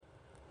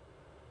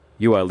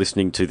You are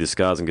listening to the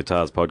Scars and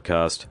Guitars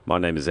podcast. My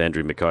name is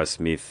Andrew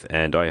Mackay-Smith,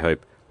 and I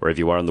hope wherever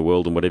you are in the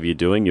world and whatever you're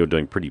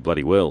doing pretty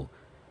bloody well.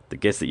 The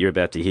guest that you're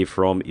about to hear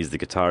from is the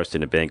guitarist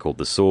in a band called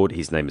The Sword.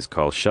 His name is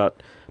Kyle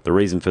Shutt. The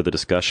reason for the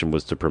discussion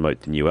was to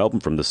promote the new album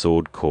from The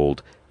Sword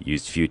called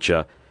Used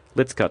Future.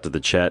 Let's cut to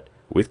the chat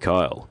with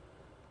Kyle.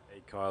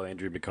 Hey Kyle,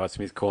 Andrew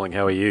Mackay-Smith calling.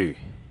 How are you?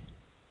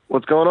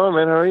 What's going on,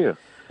 man? How are you?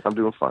 I'm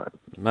doing fine.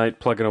 Mate,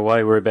 plugging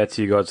away. Whereabouts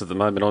are you guys at the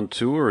moment, on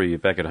tour, or are you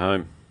back at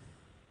home?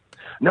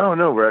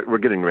 No, we're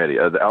getting ready.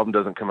 The album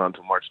doesn't come out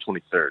until March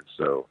 23rd,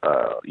 so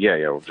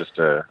we'll just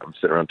I'm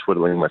sitting around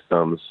twiddling my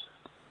thumbs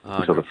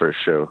until the first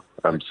show.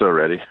 I'm so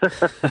ready.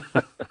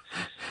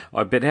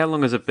 I bet. How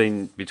long has it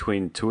been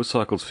between tour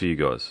cycles for you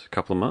guys? A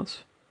couple of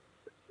months?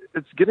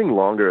 It's getting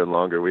longer and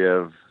longer. We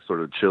have sort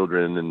of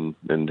children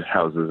and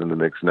houses in the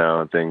mix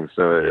now and things,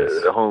 so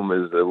Yes. home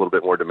is a little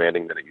bit more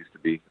demanding than it used to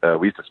be.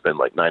 We used to spend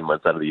like 9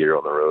 months out of the year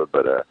on the road,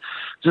 but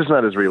it's just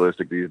not as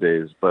realistic these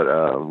days. But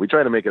we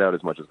try to make it out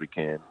as much as we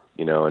can,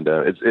 you know. And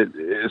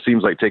it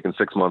seems like taking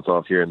 6 months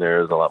off here and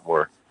there is a lot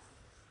more,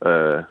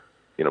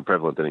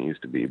 prevalent than it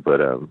used to be.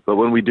 But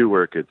when we do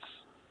work,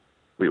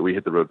 we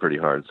hit the road pretty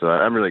hard. So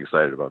I'm really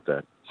excited about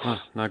that.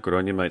 Oh, no, good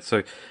on you, mate.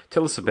 So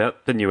tell us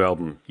about the new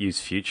album,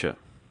 Used Future.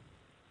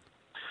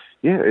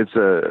 Yeah, it's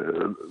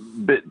a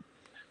bit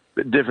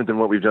different than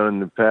what we've done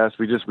in the past.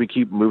 We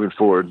keep moving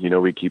forward. You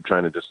know, we keep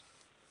trying to just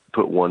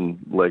put one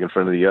leg in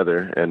front of the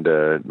other and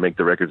make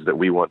the records that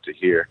we want to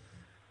hear.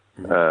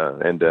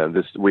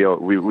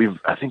 Mm-hmm.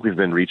 I think we've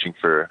been reaching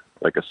for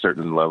like a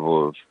certain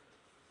level of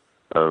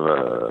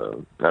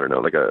I don't know,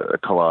 like a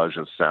collage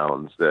of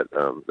sounds that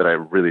I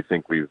really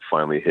think we've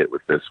finally hit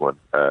with this one.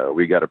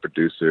 We got a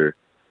producer.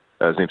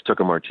 His name's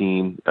Tucker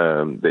Martine.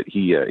 That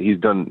he's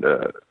done.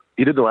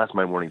 He did the last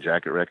My Morning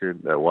Jacket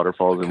record,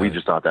 Waterfalls, and we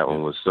just thought that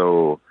one was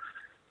so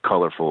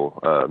colorful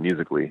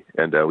musically,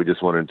 and we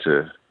just wanted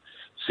to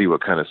see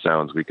what kind of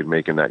sounds we could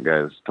make in that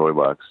guy's toy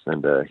box.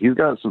 And he's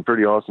got some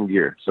pretty awesome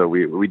gear, so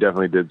we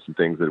definitely did some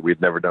things that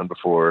we'd never done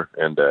before,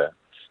 and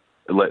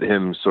let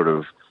him sort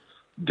of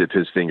dip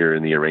his finger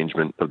in the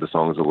arrangement of the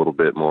songs a little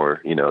bit more,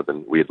 you know,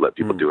 than we had let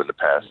people do in the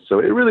past. So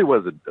it really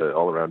was an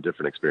all-around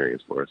different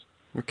experience for us.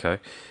 Okay.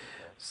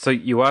 So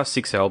you are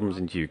 6 albums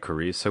into your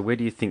career, so where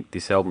do you think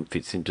this album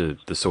fits into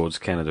the Sword's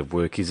canon of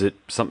work? Is it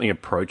something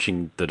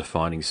approaching the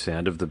defining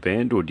sound of the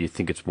band, or do you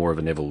think it's more of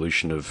an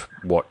evolution of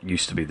what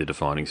used to be the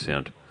defining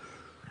sound?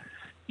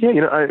 Yeah,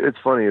 you know, it's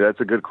funny. That's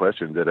a good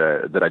question that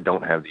I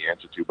don't have the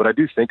answer to, but I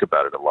do think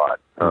about it a lot.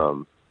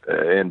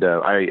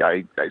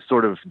 I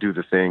sort of do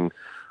the thing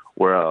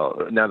where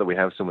now that we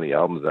have so many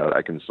albums out,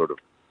 I can sort of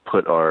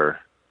put our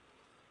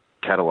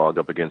catalog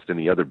up against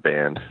any other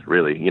band,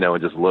 really, you know,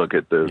 and just look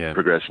at the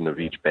progression of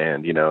each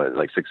band, you know,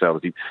 like 6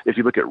 albums deep. If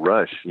you look at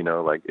Rush, you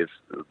know, like if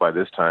by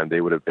this time they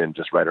would have been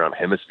just right around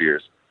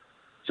Hemispheres.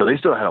 So they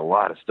still had a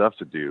lot of stuff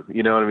to do,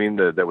 you know what I mean,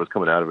 that was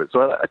coming out of it.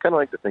 So I kind of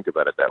like to think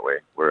about it that way,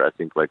 where I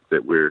think like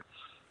that we're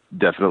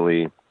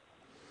definitely,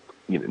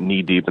 you know,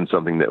 knee deep in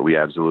something that we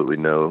absolutely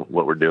know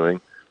what we're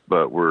doing,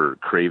 but we're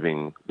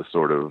craving the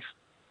sort of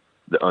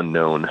the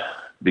unknown.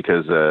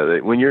 Because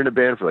when you're in a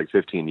band for like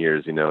 15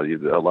 years, you know,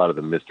 a lot of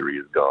the mystery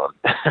is gone.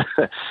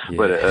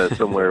 But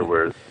somewhere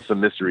where some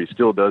mystery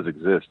still does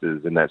exist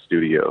is in that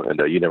studio, and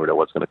you never know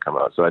what's going to come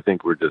out. So I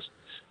think we're just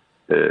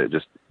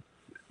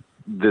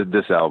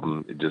this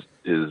album just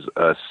is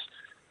us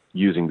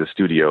using the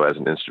studio as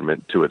an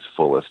instrument to its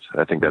fullest.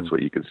 I think that's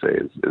what you could say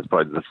is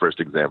probably the first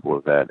example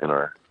of that in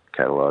our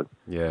catalog.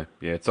 Yeah,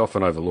 it's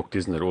often overlooked,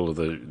 isn't it? All of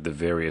the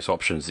various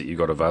options that you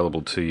got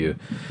available to you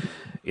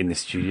in the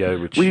studio,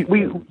 which Yeah.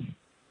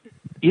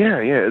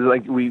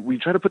 Like we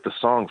try to put the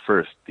song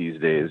first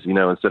these days, you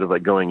know, instead of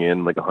like going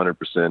in like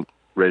 100%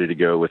 ready to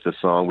go with the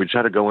song. We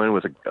try to go in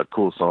with a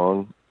cool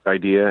song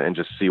idea and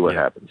just see what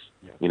happens,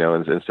 you know,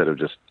 instead of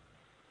just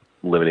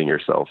limiting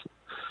yourself.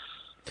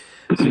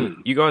 So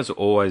you guys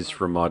always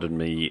reminded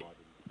me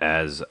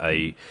as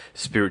a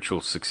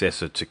spiritual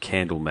successor to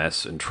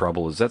Candlemass and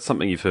Trouble. Is that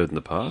something you've heard in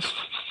the past?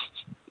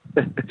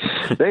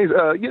 Thanks.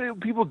 You know,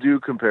 people do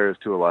compare us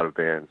to a lot of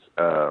bands.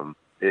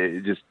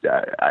 It just,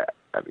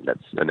 I mean,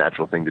 that's a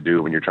natural thing to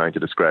do when you're trying to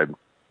describe,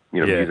 you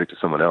know, music to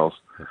someone else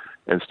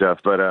and stuff.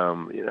 But,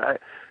 you know,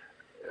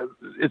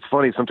 it's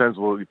funny. Sometimes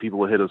people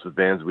will hit us with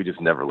bands we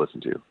just never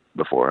listened to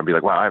before and be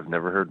like, wow, I've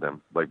never heard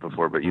them like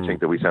before, but you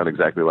think that we sound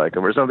exactly like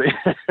them or something.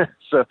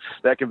 So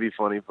that can be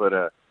funny.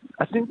 But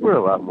I think we're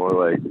a lot more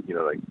like, you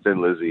know, like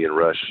Thin Lizzy and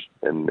Rush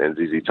and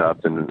ZZ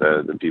Top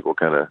than people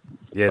kind of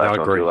latch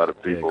on to a lot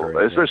of people.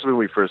 Especially when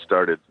we first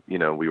started, you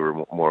know, we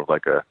were more of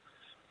like a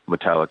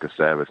Metallica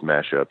Sabbath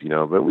mashup, you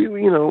know, but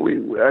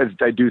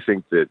I do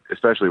think that,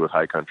 especially with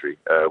High Country,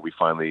 we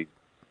finally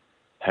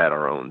had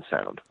our own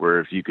sound, where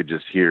if you could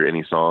just hear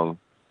any song,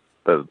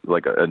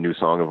 like a new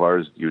song of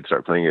ours, you would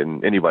start playing it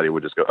and anybody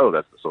would just go, oh,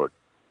 that's the Sword,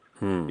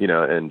 you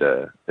know, and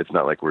it's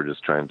not like we're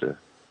just trying to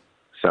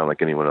sound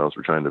like anyone else.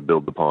 We're trying to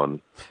build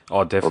upon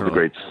all the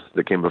greats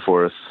that came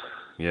before us.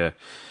 Yeah.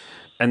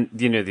 And,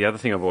 you know, the other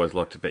thing I've always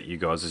liked about you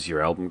guys is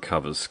your album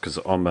covers, because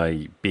I'm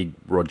a big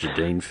Roger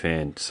Dean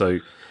fan. So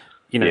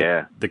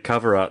the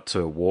cover art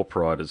to Warp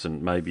Riders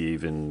and maybe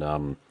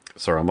even,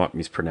 sorry, I might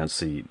mispronounce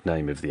the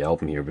name of the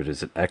album here, but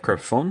is it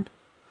Acrophon?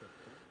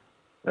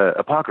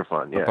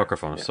 Apocryphon, yeah.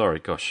 Apocryphon, yeah. Sorry,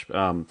 gosh.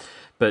 No,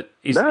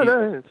 it's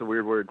a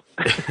weird word.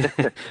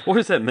 What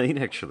does that mean,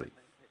 actually?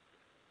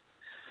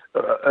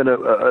 An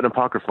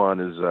apocryphon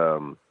is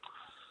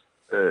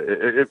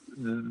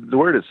the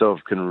word itself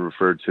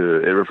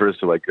refers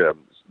to like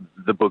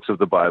the books of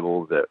the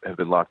Bible that have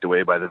been locked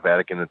away by the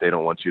Vatican that they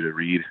don't want you to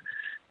read,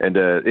 and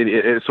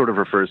it sort of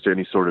refers to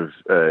any sort of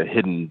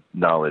hidden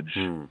knowledge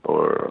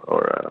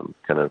or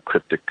kind of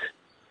cryptic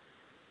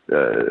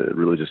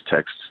religious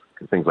texts,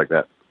 things like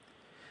that.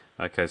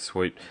 Okay,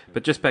 sweet.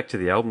 But just back to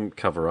the album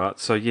cover art.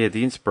 So, yeah,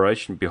 the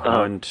inspiration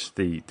behind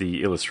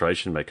the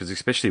illustration, mate, because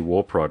especially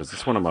Warp Riders,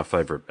 it's one of my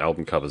favourite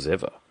album covers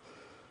ever.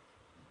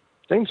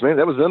 Thanks, man.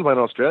 That was done by an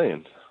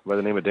Australian by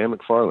the name of Dan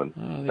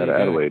McFarlane out of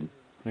Adelaide.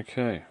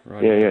 Okay,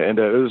 right. Yeah, and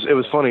it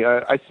was funny.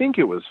 I think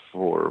it was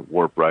for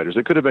Warp Riders.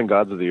 It could have been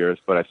Gods of the Earth,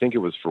 but I think it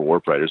was for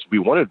Warp Riders. We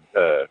wanted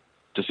to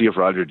see if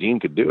Roger Dean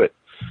could do it.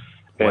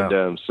 Wow.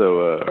 And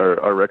so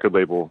our record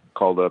label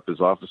called up his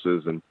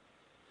offices and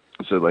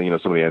said, like,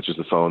 somebody answers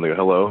the phone. They go,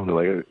 hello. And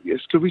they're like, yes,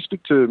 could we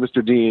speak to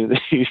Mr. Dean?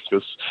 He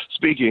goes,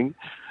 speaking.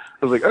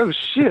 I was like, oh,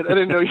 shit. I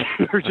didn't know you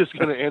were just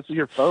going to answer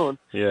your phone.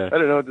 Yeah. I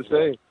didn't know what to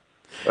say.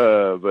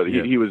 But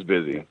he was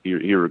busy.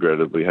 He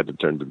regrettably had to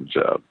turn the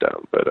job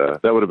down.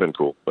 But that would have been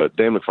cool. But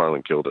Dan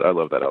McFarlane killed it. I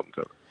love that album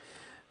cover.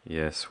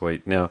 Yeah,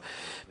 sweet. Now,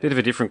 a bit of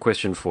a different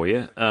question for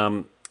you.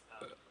 I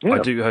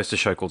do host a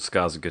show called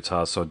Scars and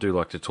Guitars, so I do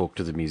like to talk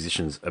to the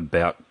musicians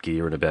about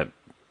gear and about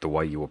the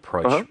way you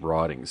approach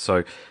writing.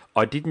 So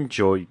I did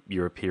enjoy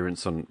your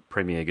appearance on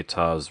Premier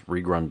Guitar's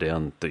Rig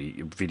Rundown,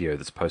 the video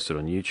that's posted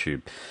on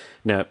YouTube.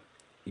 Now,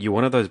 you're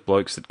one of those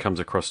blokes that comes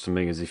across to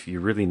me as if you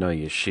really know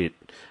your shit.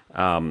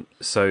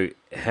 So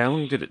how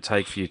long did it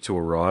take for you to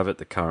arrive at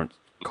the current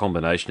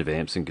combination of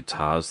amps and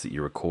guitars that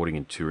you're recording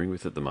and touring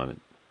with at the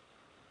moment?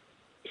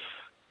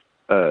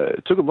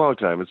 It took a long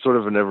time. It's sort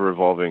of an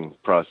ever-evolving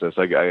process.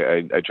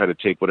 I try to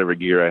take whatever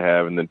gear I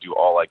have and then do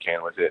all I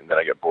can with it, and then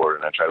I get bored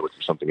and I try to look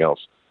for something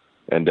else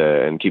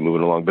and keep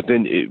moving along. But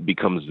then it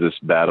becomes this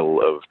battle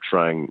of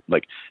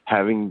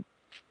having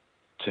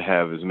to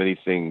have as many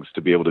things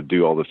to be able to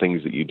do all the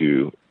things that you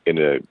do in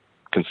a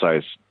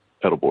concise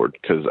pedal board,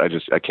 because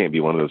I can't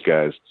be one of those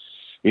guys.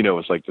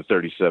 It's like the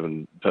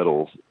 37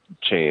 pedal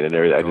chain and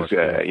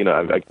everything.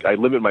 I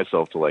limit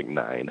myself to like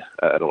 9.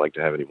 I don't like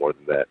to have any more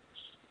than that.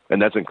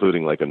 And that's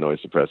including like a noise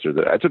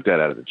suppressor. I took that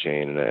out of the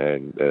chain,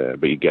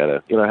 but you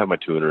gotta, I have my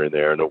tuner in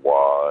there and a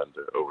wah and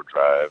an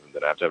overdrive, and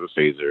then I have to have a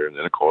phaser and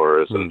then a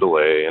chorus and a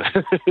delay,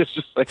 and it's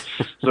just like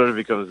sort of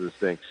becomes this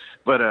thing.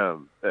 But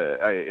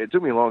it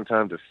took me a long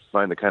time to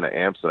find the kind of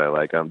amps that I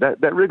like.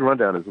 That Rig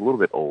Rundown is a little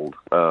bit old.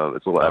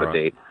 It's a little out of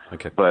date.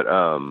 Okay. But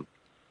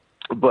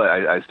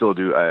I still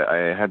do.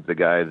 I had the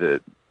guy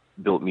that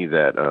built me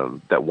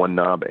that one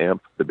knob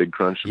amp, the Big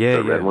Crunch. Yeah,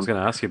 I was going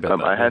to ask you about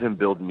that. I had him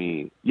build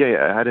me.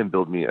 I had him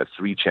build me a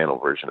 3-channel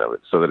version of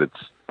it, so that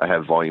I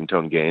have volume,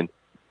 tone, gain,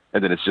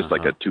 and then it's just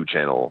like a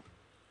 2-channel,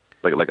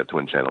 like a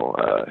twin channel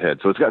head.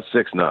 So it's got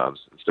 6 knobs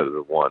instead of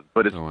the 1,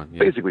 but it's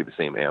basically the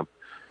same amp.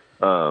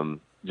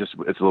 Just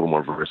it's a little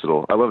more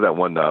versatile. I love that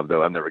one knob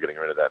though. I'm never getting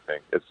rid of that thing.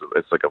 It's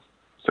like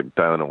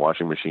dialing a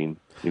washing machine.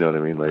 You know what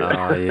I mean?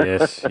 Like,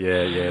 yes,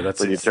 yeah.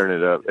 That's when you turn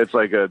it up. It's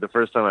like the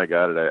first time I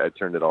got it, I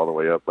turned it all the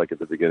way up, like at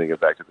the beginning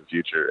of Back to the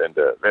Future, and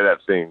man, that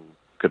thing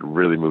could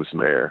really move some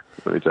air.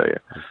 Let me tell you.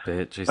 I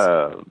bet,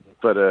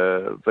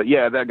 but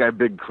yeah, that guy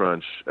Big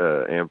Crunch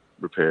amp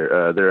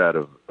repair. They're out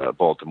of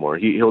Baltimore.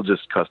 He'll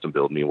just custom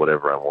build me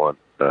whatever I want.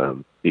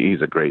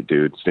 He's a great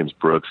dude. His name's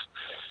Brooks.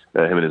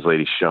 Him and his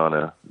lady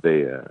Shauna.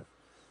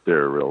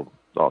 They're a real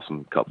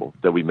awesome couple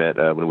that we met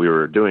when we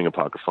were doing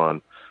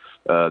Apocryphon.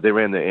 They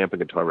ran the amp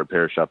and guitar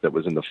repair shop that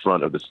was in the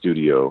front of the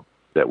studio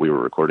that we were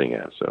recording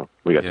at, so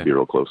we got to be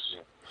real close.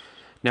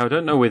 Now, I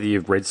don't know whether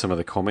you've read some of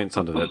the comments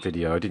under that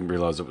video. I didn't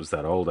realize it was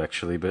that old,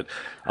 actually, but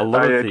a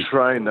lot of I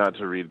try not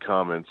to read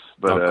comments,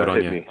 but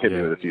hit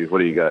me with a few. What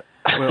do you got?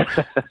 Well,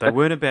 they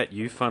weren't about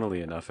you,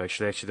 funnily enough,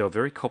 actually. Actually, they were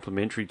very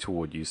complimentary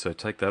toward you, so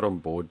take that on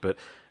board. But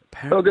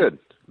apparently, good.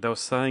 They were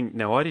saying,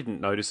 now I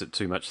didn't notice it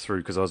too much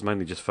through because I was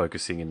mainly just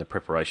focusing in the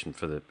preparation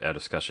for our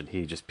discussion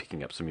here, just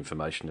picking up some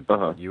information about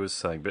what you were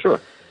saying. But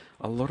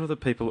a lot of the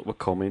people that were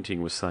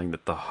commenting were saying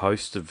that the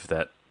host of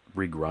that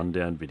Rig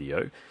Rundown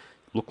video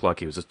looked like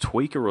he was a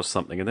tweaker or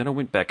something. And then I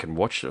went back and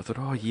watched it. I thought,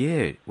 oh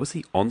yeah, was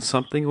he on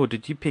something, or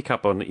did you pick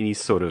up on any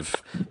sort of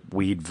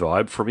weird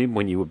vibe from him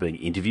when you were being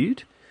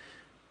interviewed?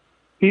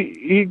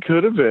 He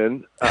could have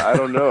been. I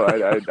don't know.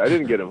 I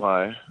didn't get him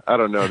high. I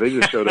don't know. They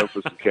just showed up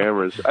with some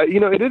cameras.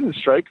 It didn't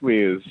strike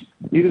me as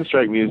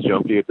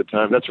jumpy at the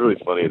time. That's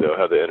really funny though,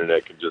 how the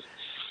internet can just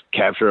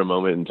capture a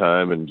moment in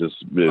time and just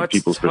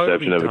people's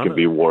perception of it can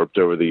be warped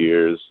over the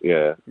years.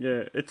 Yeah.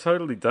 Yeah, it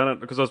totally done it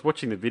because I was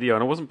watching the video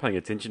and I wasn't paying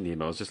attention to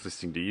him. I was just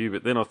listening to you.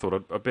 But then I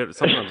thought I bet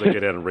sometimes I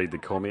get out and read the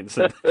comments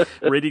and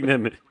reading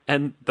them,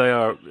 and they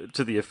are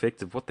to the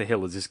effect of, what the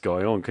hell is this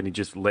guy on? Can you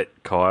just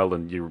let Kyle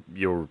and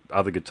your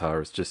other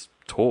guitarist just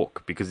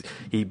talk, because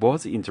he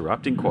was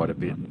interrupting quite a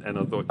bit, and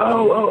I thought,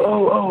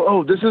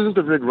 this isn't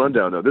the Rig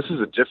Rundown, though. This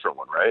is a different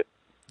one, right?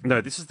 No,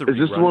 this is the Rig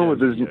Rundown. Is this the one with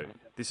this? Video.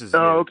 This is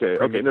okay,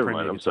 never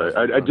mind. I'm sorry.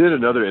 I did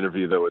another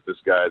interview though with this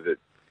guy that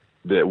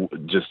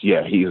just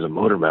he's a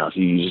motor mouth.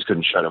 You just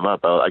couldn't shut him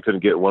up. I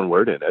couldn't get one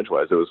word in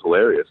edgewise. It was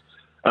hilarious.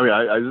 I mean,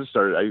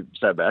 I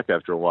sat back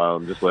after a while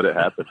and just let it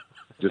happen,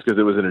 just because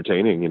it was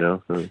entertaining,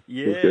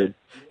 It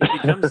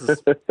becomes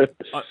this,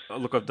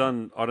 look, I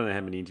don't know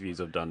how many interviews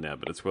I've done now,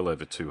 but it's well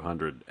over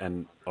 200,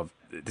 and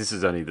this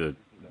is only the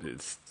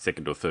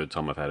second or third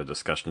time I've had a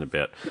discussion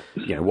about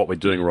what we're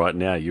doing right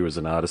now, you as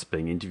an artist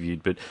being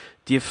interviewed. But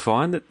do you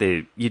find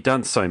that you've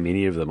done so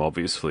many of them,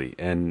 obviously,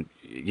 and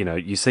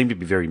you seem to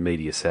be very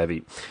media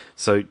savvy,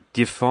 so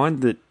do you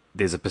find that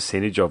there's a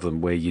percentage of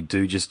them where you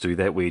do just do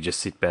that, where you just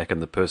sit back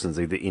and the person's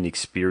either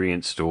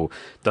inexperienced or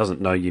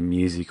doesn't know your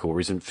music or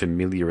isn't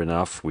familiar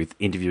enough with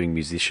interviewing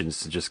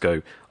musicians to just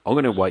go, I'm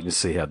going to wait and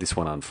see how this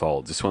one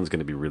unfolds, this one's going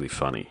to be really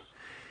funny?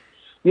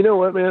 You know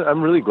what, man?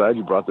 I'm really glad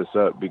you brought this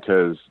up,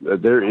 because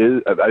there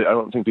is, I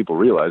don't think people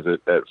realize it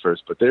at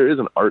first, but there is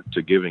an art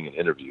to giving an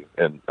interview.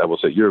 And I will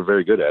say you're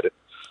very good at it.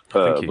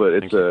 Thank you. But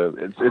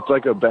it's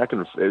like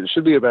it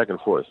should be a back and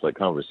forth, like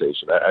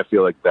conversation. I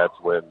feel like that's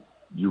when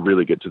you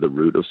really get to the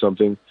root of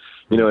something,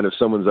 and if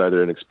someone's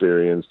either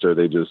inexperienced or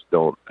they just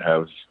don't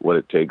have what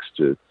it takes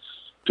to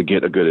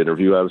get a good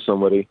interview out of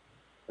somebody,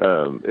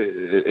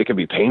 it can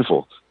be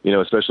painful,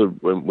 especially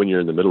when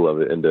you're in the middle of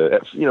it. And,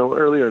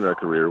 earlier in our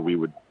career, we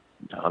would,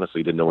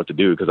 honestly didn't know what to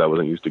do because I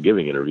wasn't used to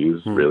giving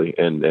interviews really.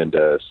 And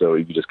so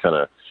you just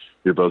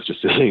you're both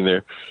just sitting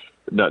there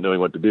not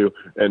knowing what to do.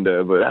 And,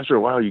 but after a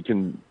while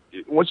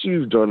once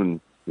you've done,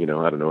 I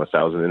don't know,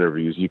 1,000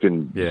 interviews, you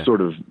can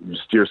sort of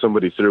steer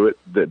somebody through it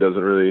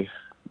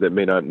that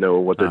may not know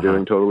what they're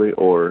doing totally.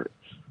 Or,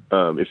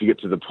 if you get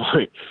to the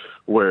point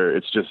where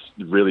it's just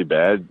really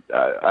bad,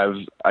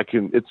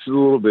 it's a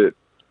little bit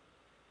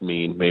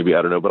mean, maybe,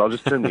 I don't know, but I'll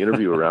just turn the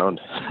interview around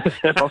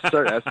and I'll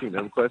start asking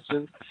them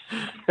questions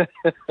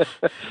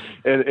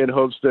in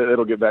hopes that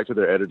it'll get back to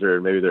their editor,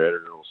 and maybe their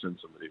editor will send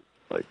somebody,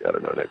 like, I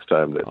don't know, next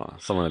time that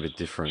someone a bit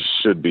different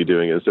should be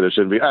doing it instead of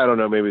shouldn't be. I don't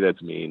know, maybe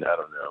that's mean, I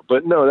don't know.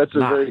 But no, that's a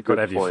very good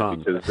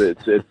point, because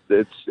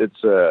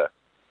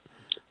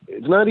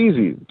it's not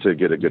easy to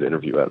get a good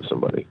interview out of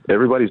somebody.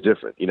 Everybody's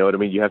different, you know what I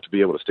mean? You have to be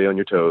able to stay on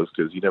your toes,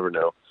 because you never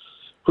know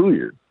who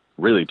you're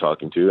really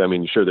talking to. I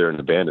mean, sure, they're in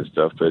the band and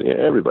stuff, but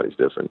everybody's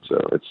different,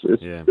 so it's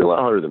a lot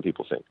harder than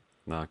people think.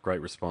 No,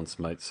 great response,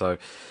 mate. So,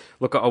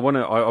 look, I've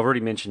already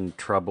mentioned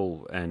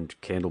Trouble and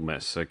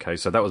Candlemass, okay,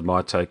 so that was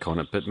my take on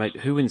it, but, mate,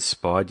 who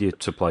inspired you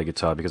to play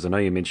guitar? Because I know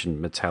you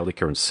mentioned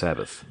Metallica and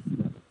Sabbath.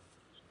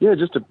 Yeah,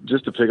 just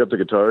to pick up the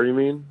guitar, you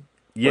mean?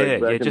 Yeah,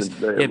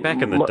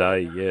 back in the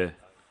day, yeah.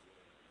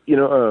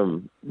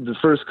 The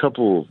first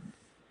couple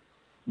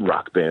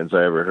rock bands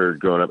I ever heard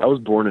growing up, I was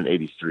born in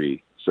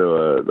 1983.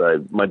 So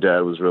my dad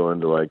was real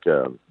into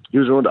he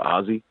was real into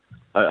Ozzy.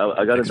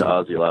 I got into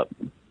Ozzy a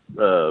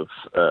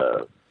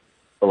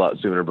lot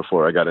sooner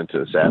before I got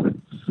into Sabbath,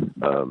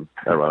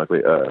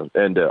 ironically.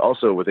 And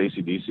also with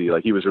AC/DC,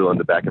 like, he was real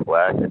into Back in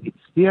Black. And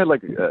he had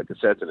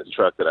cassettes in his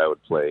truck that I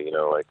would play. He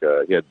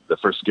had the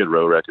first Skid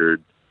Row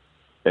record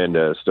and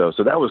stuff.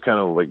 So that was kind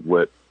of like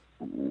what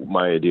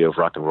my idea of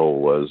rock and roll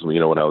was,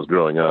 when I was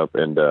growing up.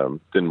 And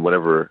then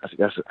whenever I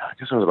guess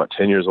I was about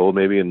 10 years old,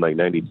 maybe in like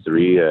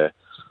 1993.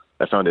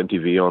 I found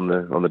MTV on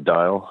the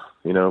dial,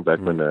 back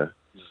when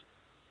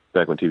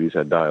TVs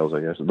had dials,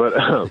 I guess. But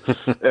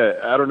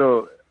I don't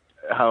know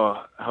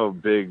how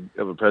big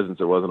of a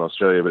presence it was in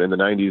Australia, but in the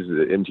 90s,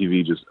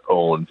 MTV just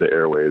owned the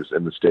airwaves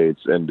in the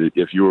States. And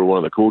if you were one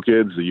of the cool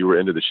kids, you were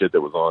into the shit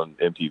that was on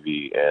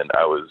MTV. And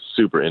I was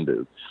super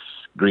into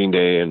Green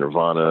Day and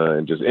Nirvana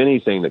and just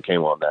anything that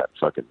came on that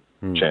fucking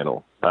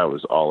channel. I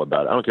was all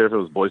about it. I don't care if it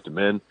was Boyz II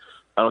Men.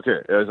 I don't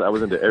care. I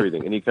was into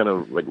everything, any kind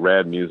of like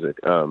rad music.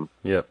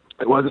 Yep.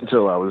 It wasn't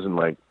until I was in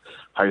like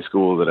high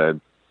school that I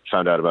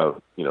found out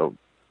about,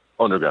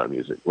 underground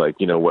music. Like,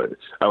 what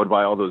I would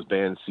buy all those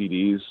band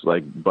CDs,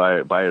 like buy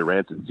a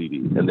Rancid CD,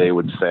 and they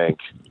would thank,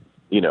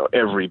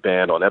 every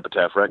band on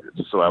Epitaph Records.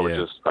 So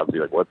I'd be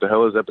like, what the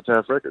hell is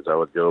Epitaph Records? I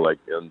would go like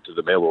into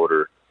the mail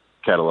order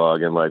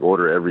catalog and like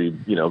order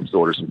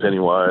order some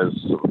Pennywise,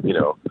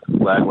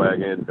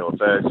 Lagwagon, No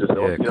Effects.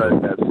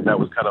 That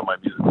was kind of my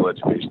musical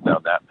education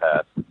down that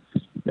path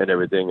and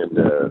everything.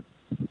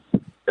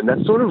 And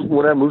that's sort of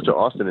when I moved to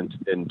Austin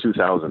in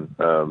 2000.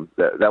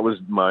 That was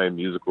my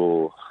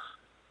musical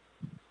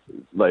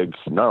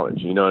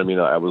knowledge. You know what I mean?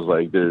 I was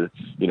like,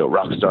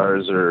 rock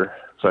stars are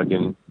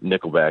fucking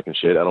Nickelback and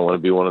shit. I don't want to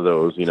be one of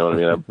those. You know what I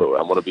mean? I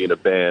want to be in a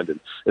band, and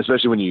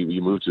especially when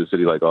you move to a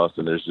city like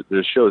Austin,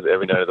 there's shows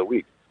every night of the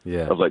week.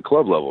 Yeah. Of like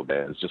club level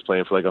bands just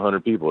playing for like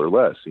 100 people or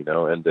less,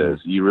 and so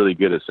you really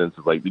get a sense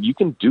of like, you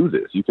can do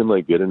this. You can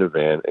like get in a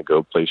van and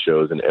go play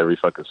shows in every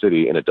fucking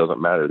city, and it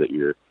doesn't matter that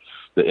the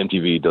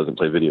MTV doesn't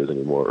play videos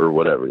anymore or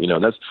whatever,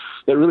 and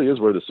that really is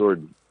where the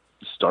Sword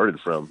started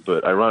from.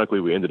 But ironically,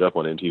 we ended up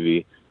on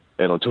MTV,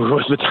 and on tour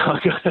with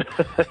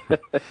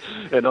Metallica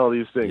and all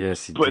these things.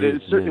 Yes, but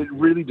did, it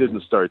really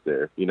didn't start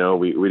there. You know,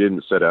 we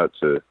didn't set out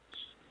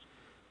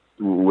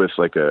with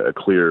like a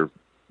clear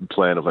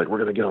plan of like, we're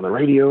going to get on the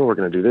radio, we're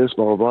going to do this,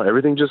 blah, blah, blah.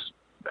 Everything just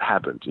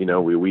happened. You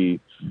know, we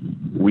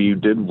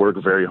did work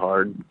very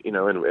hard, you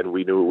know, and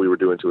we knew what we were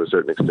doing to a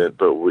certain extent,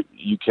 but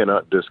you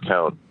cannot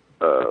discount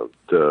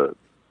the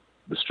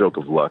stroke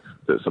of luck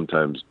that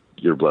sometimes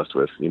you're blessed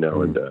with, you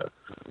know, and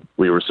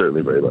we were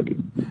certainly very lucky.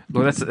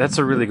 Well, that's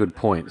a really good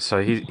point.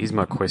 So here's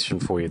my question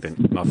for you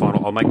then.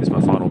 I'll make this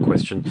my final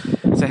question.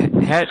 So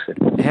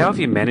how have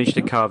you managed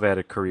to carve out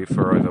a career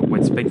for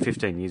it's been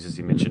 15 years, as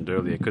you mentioned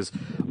earlier? Because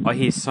I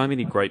hear so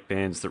many great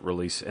bands that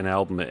release an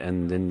album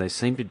and then they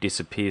seem to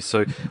disappear.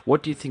 So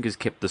what do you think has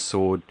kept the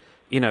Sword,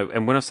 you know,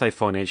 and when I say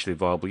financially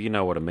viable, you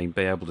know what I mean,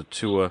 be able to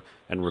tour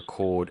and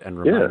record and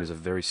remain as a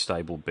very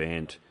stable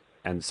band,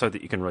 and so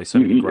that you can release so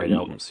many great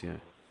albums, yeah.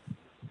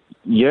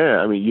 Yeah,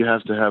 I mean, you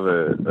have to have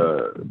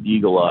a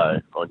eagle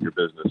eye on your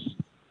business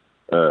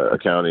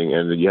accounting,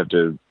 and you have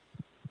to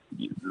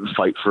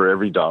fight for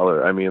every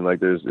dollar. I mean, like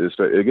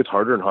it gets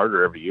harder and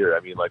harder every year.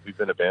 I mean, like we've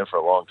been a band for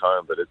a long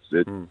time, but it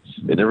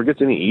never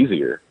gets any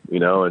easier. You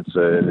know, it's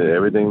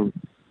everything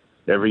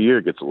every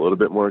year gets a little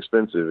bit more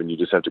expensive, and you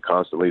just have to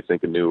constantly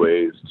think of new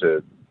ways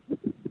to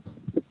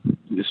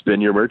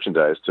spin your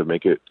merchandise to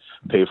make it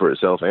pay for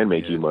itself and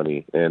make you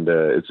money. And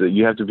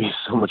you have to be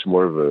so much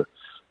more of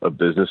a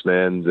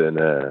businessman than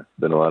a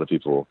lot of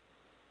people,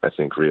 I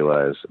think,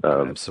 realize.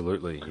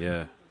 Absolutely,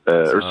 yeah.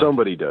 Or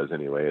somebody does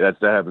anyway. That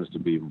happens to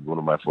be one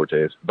of my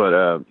fortes. But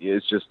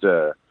it's just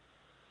the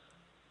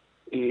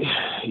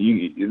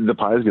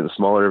pie is getting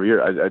smaller every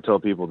year. I tell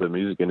people the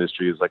music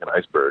industry is like an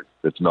iceberg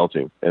that's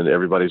melting, and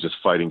everybody's just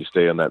fighting to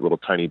stay on that little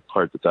tiny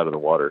part that's out of the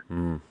water.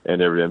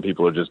 And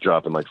people are just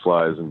dropping like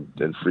flies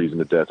and freezing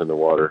to death in the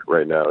water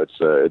right now.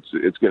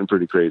 It's getting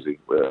pretty crazy.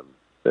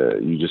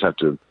 You just have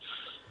to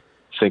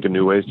think of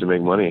new ways to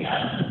make money.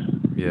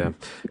 Yeah,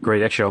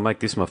 great. Actually, I'll make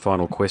this my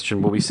final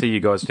question. Will we see you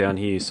guys down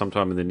here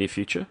sometime in the near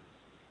future?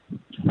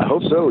 I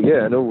hope so.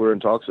 Yeah, I know we're in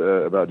talks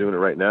about doing it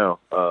right now.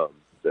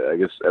 I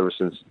guess ever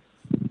since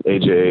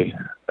AJ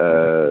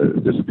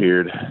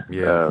disappeared,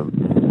 you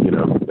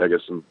know, I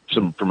guess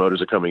some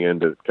promoters are coming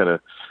in to kind of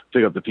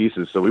pick up the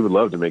pieces. So we would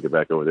love to make it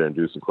back over there and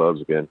do some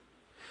clubs again.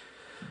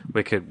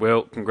 Wicked.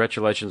 Well,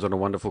 congratulations on a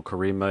wonderful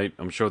career, mate.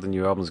 I'm sure the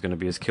new album is going to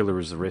be as killer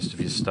as the rest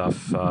of your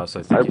stuff. So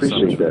thank you so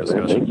much for the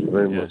discussion. Thank you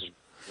very much.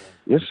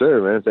 Yes,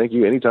 sir, man. Thank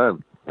you.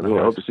 Anytime. I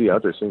hope to see you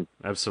out there soon.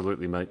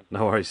 Absolutely, mate.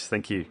 No worries.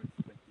 Thank you.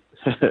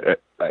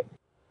 Bye.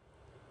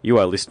 You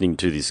are listening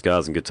to the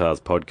Scars and Guitars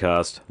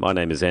podcast. My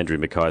name is Andrew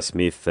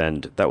Mackay-Smith,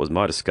 and that was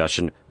my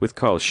discussion with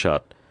Kyle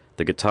Shutt,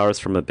 the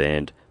guitarist from a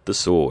band, The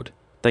Sword.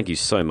 Thank you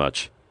so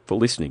much for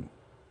listening.